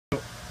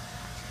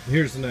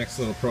here's the next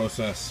little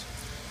process.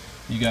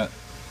 You got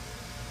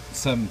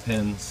 7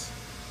 pins,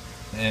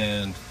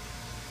 and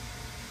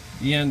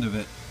the end of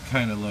it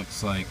kind of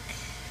looks like,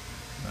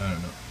 I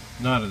don't know,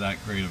 not that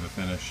great of a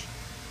finish,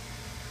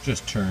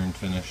 just turned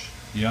finish.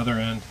 The other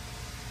end,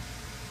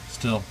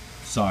 still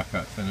saw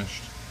cut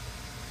finished.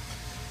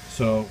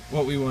 So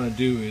what we want to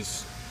do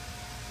is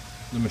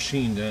the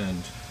machined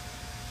end,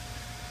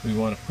 we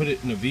want to put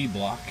it in a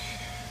V-block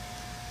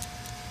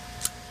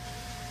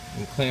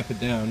and clamp it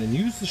down, and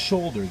use the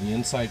shoulder, the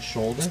inside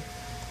shoulder,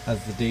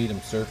 as the datum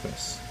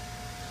surface.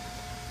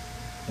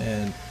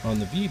 And on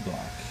the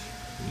V-block,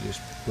 you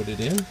just put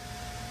it in,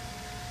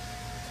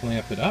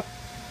 clamp it up,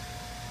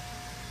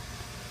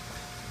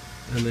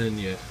 and then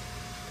you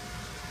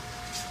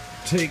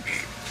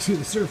take to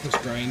the surface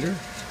grinder,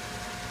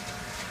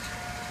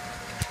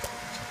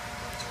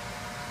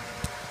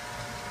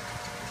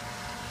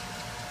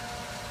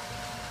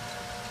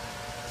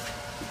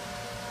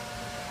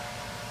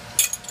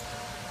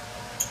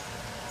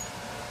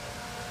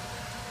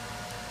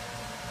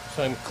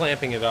 so I'm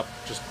clamping it up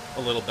just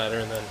a little better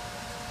and then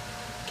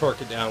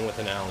torque it down with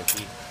an Allen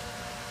key.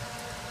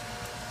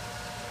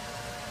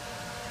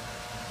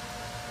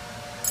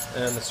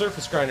 And the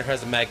surface grinder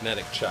has a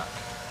magnetic chuck.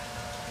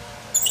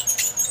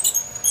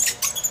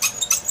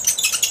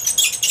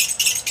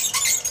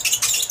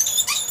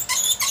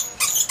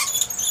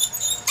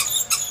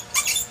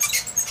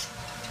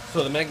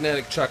 So the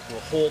magnetic chuck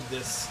will hold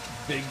this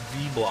big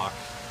V-block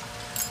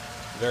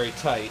very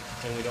tight,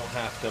 and we don't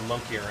have to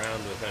monkey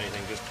around with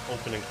anything, just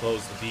open and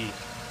close the V.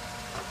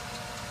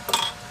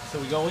 So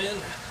we go in,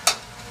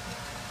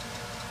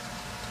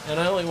 and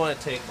I only want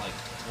to take like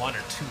 1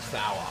 or 2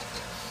 thou off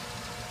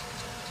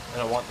this,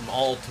 and I want them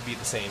all to be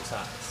the same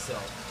size. So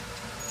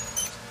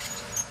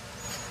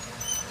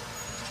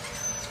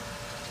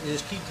you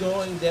just keep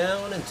going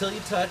down until you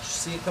touch,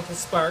 see a couple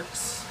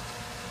sparks.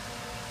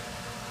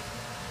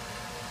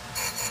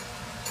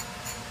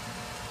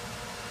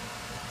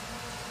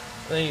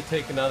 Then you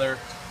take another,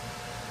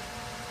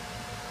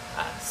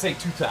 say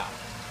 2 thou.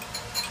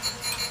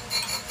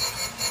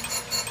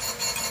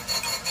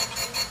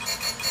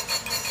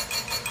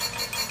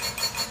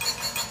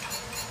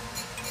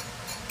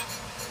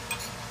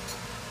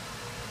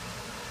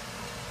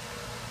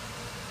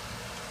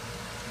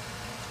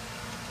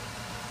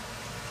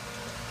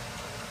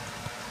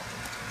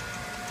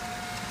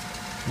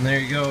 And there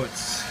you go,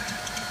 it's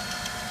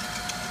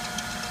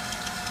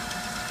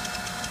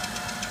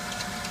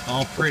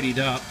all prettied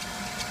up.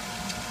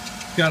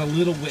 Got a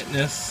little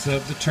witness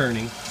of the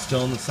turning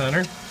still in the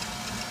center.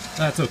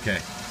 That's okay.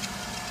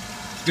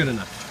 It's good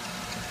enough.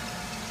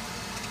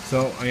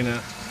 So I'm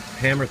gonna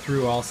hammer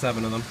through all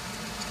 7 of them,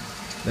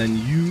 then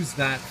use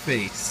that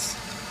face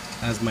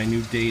as my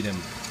new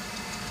datum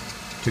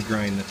to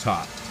grind the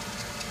top.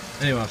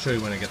 Anyway, I'll show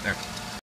you when I get there.